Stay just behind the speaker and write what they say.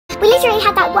We literally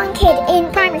had that one kid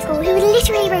in primary school who would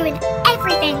literally ruin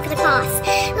everything for the class.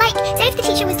 Like, so if the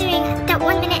teacher was doing that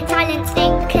 1 minute silence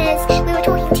thing because we were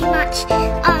talking too much,